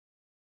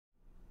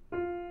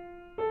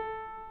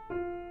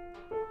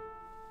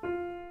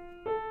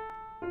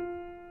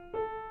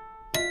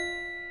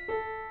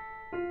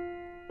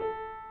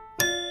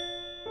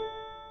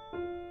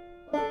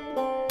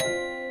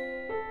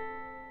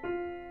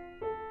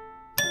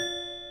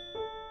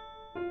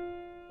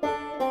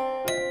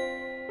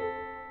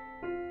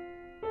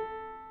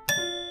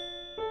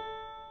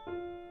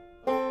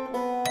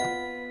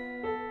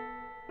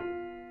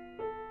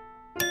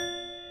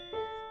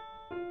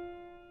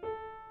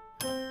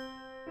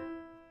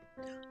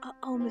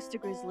Oh, Mr.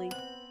 Grizzly,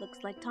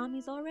 looks like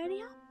Tommy's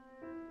already up.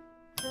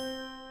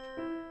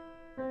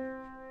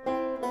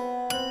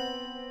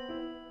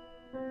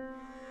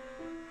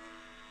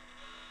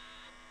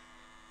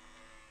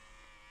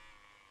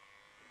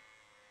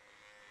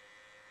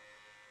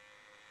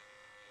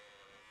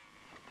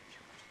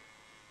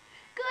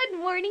 Good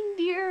morning,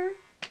 dear.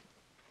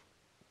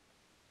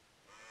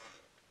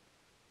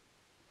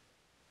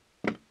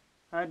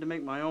 I had to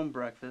make my own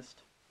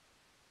breakfast.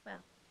 Well,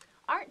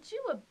 aren't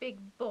you a big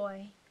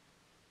boy?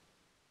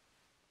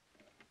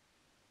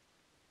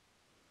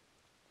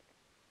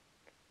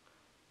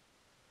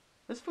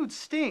 This food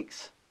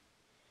stinks.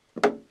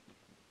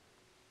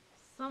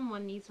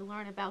 Someone needs to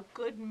learn about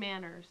good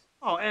manners.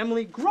 Oh,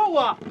 Emily, grow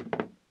up!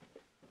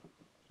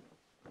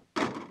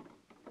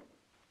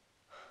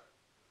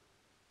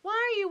 Why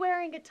are you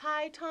wearing a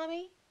tie,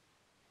 Tommy?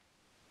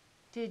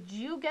 Did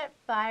you get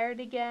fired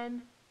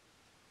again?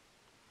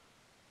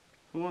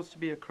 Who wants to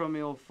be a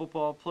crummy old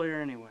football player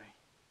anyway?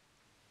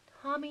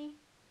 Tommy,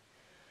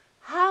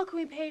 how can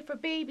we pay for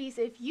babies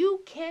if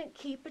you can't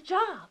keep a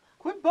job?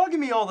 Quit bugging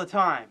me all the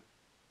time.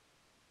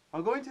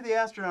 I'm going to the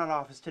astronaut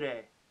office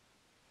today.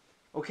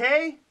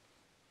 Okay?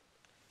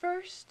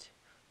 First,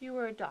 you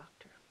were a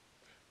doctor,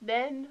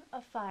 then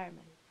a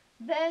fireman,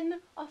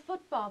 then a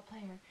football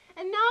player,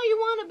 and now you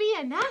want to be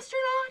an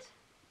astronaut?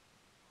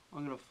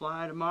 I'm gonna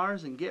fly to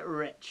Mars and get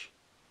rich.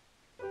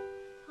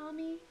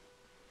 Tommy,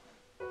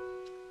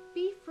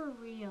 be for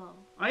real.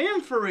 I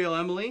am for real,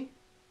 Emily.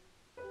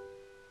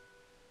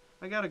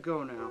 I gotta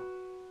go now.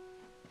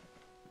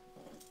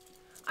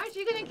 Aren't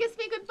you gonna kiss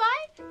me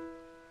goodbye?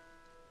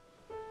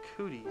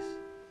 Cooties.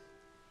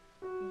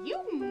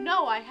 You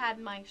know I had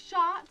my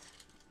shot.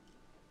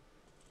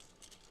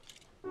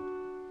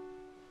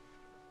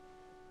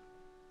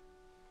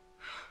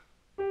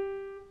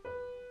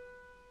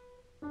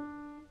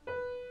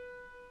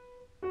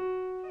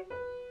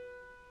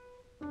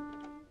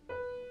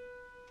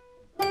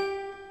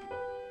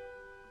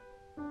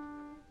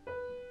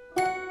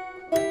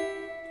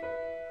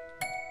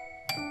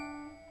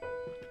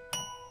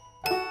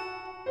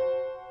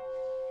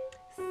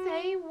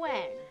 Say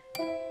when.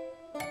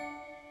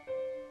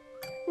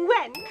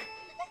 When?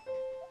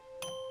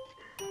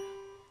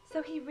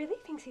 So he really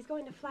thinks he's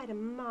going to fly to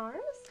Mars?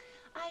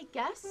 I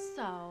guess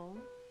so.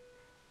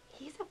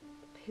 He's a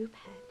poop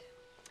head.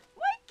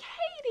 Why,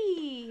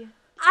 Katie?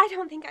 I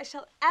don't think I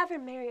shall ever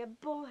marry a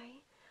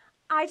boy.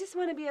 I just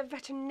want to be a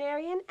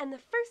veterinarian and the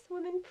first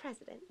woman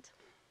president.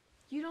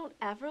 You don't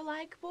ever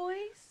like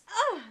boys?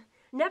 Ugh!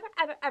 Never,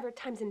 ever, ever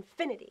times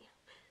infinity.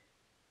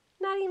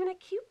 Not even a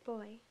cute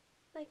boy,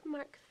 like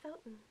Mark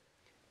Felton.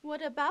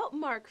 What about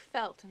Mark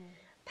Felton?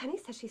 Penny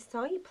says she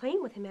saw you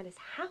playing with him at his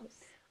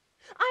house.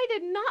 I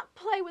did not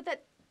play with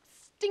that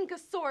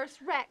Stinkosaurus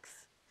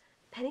Rex.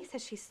 Penny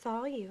says she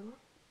saw you.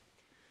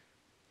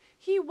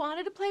 He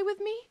wanted to play with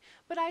me,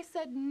 but I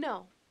said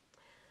no.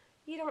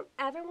 You don't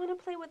ever want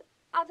to play with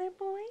other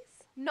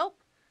boys?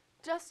 Nope,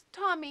 just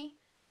Tommy.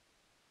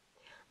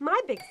 My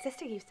big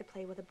sister used to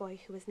play with a boy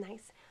who was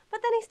nice,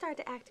 but then he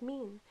started to act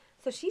mean,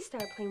 so she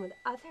started playing with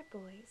other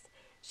boys.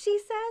 She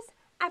says,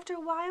 after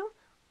a while,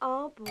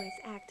 all boys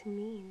act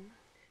mean.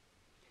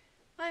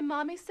 My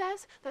mommy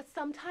says that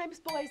sometimes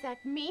boys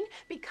act mean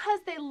because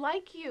they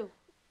like you.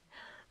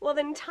 Well,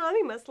 then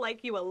Tommy must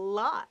like you a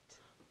lot.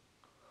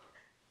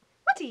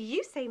 What do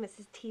you say,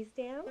 Mrs.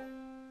 Teasdale?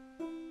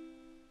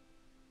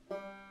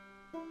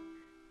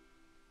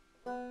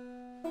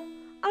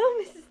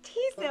 Oh, Mrs.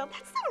 Teasdale,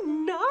 that's so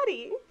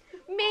naughty.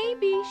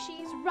 Maybe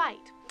she's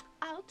right.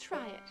 I'll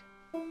try it.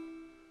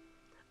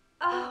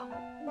 Oh,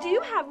 do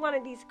you have one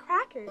of these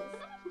crackers?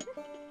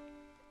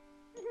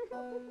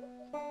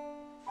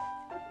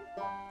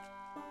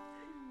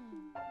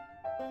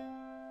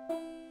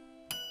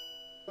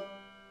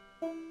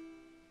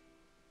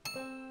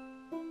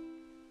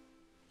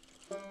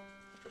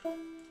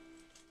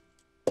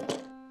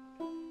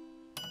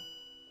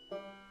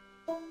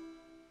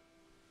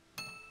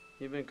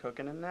 You've been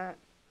cooking in that?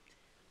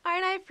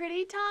 Aren't I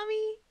pretty,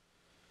 Tommy?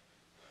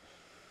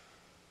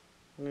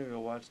 I'm gonna go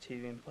watch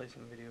TV and play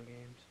some video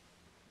games.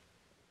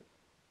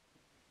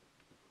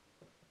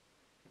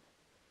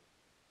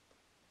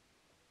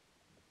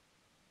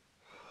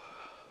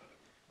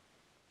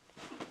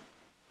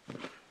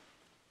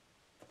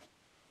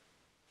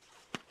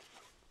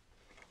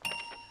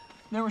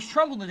 There was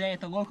trouble today at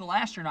the local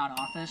astronaut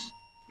office.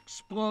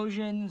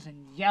 Explosions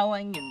and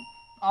yelling and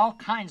all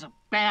kinds of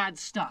bad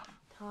stuff.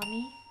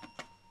 Tommy?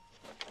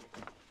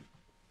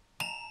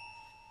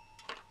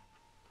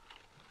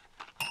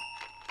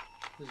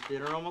 Is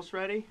dinner almost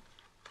ready?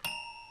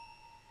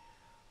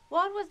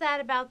 What was that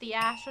about the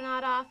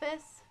astronaut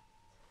office?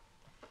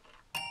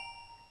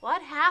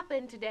 What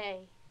happened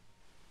today?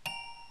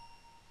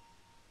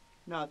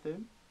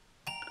 Nothing.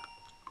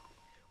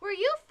 Were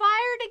you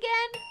fired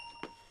again?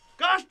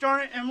 Gosh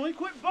darn it, Emily,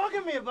 quit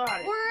bugging me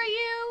about it! Were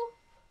you?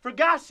 For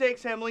God's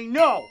sakes, Emily,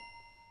 no!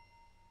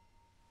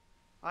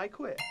 I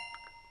quit.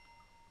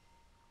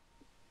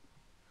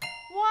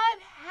 What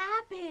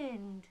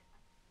happened?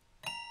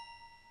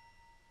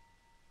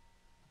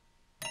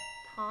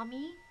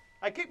 Tommy.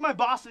 I kicked my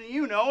boss in the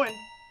you-know and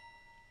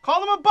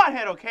called him a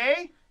butthead,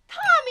 okay?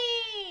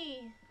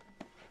 Tommy!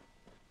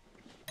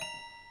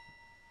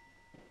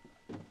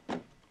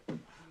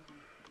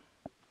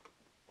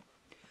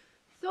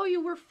 So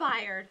you were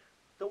fired.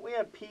 Don't we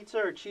have pizza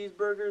or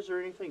cheeseburgers or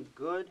anything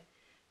good?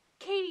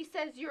 Katie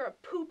says you're a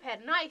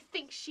poophead, and I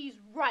think she's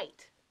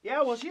right.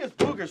 Yeah, well, she has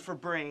boogers for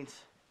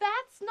brains.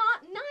 That's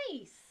not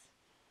nice.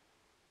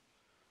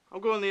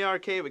 I'm going to the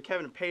arcade with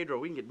Kevin and Pedro.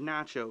 We can get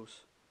nachos.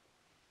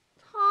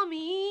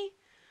 Tommy,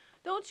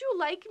 don't you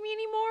like me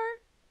anymore?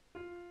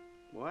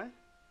 What?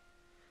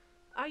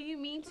 Are you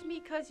mean to me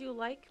 'cause you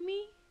like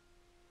me?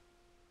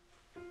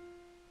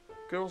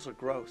 Girls are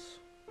gross.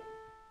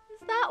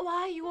 Is that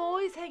why you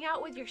always hang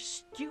out with your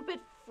stupid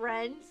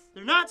friends?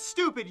 They're not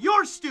stupid.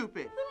 You're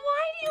stupid. Then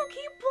why do you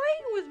keep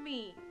playing with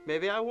me?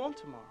 Maybe I won't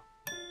tomorrow.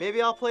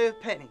 Maybe I'll play with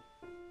Penny.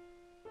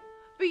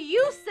 But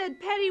you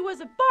said Penny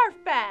was a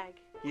barf bag.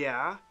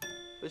 Yeah,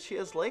 but she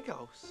has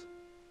Legos.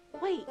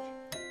 Wait,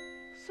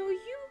 so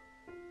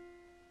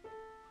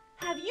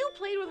have you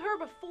played with her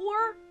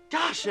before?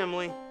 Gosh,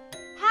 Emily.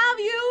 Have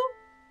you?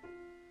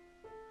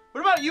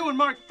 What about you and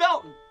Mark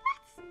Felton?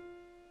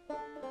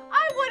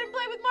 I wouldn't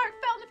play with Mark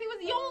Felton if he was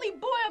the only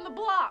boy on the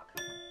block.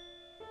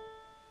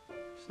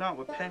 It's not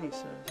what Penny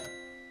says.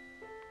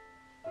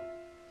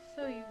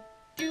 So you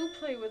do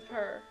play with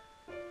her?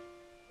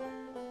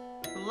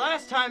 The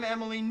last time,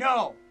 Emily,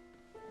 no.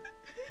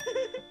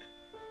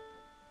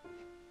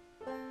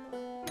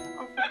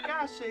 Oh, for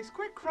gosh sakes,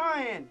 quit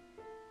crying.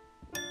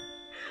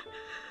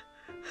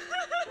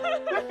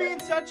 Quit being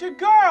such a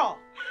girl.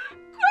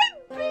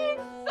 Quit being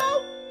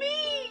so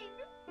mean!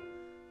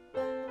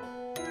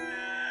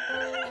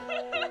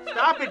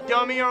 Stop it,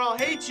 dummy, or I'll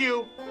hate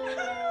you.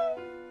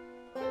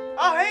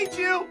 I'll hate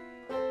you.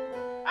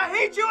 I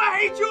hate you, I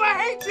hate you, I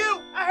hate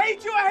you. I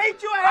hate you, I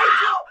hate you, I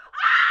hate you.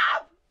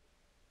 Ah!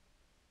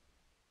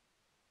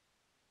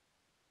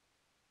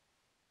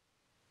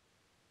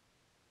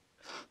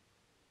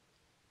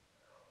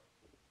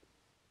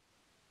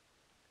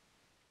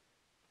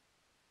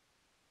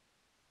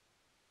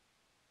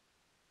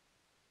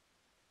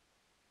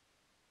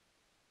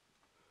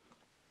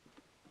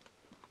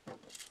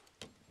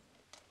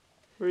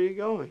 Where are you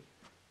going?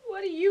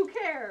 What do you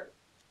care?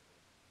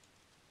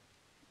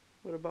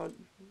 What about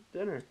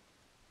dinner?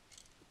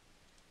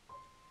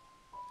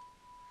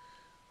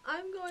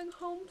 I'm going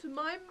home to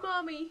my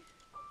mommy.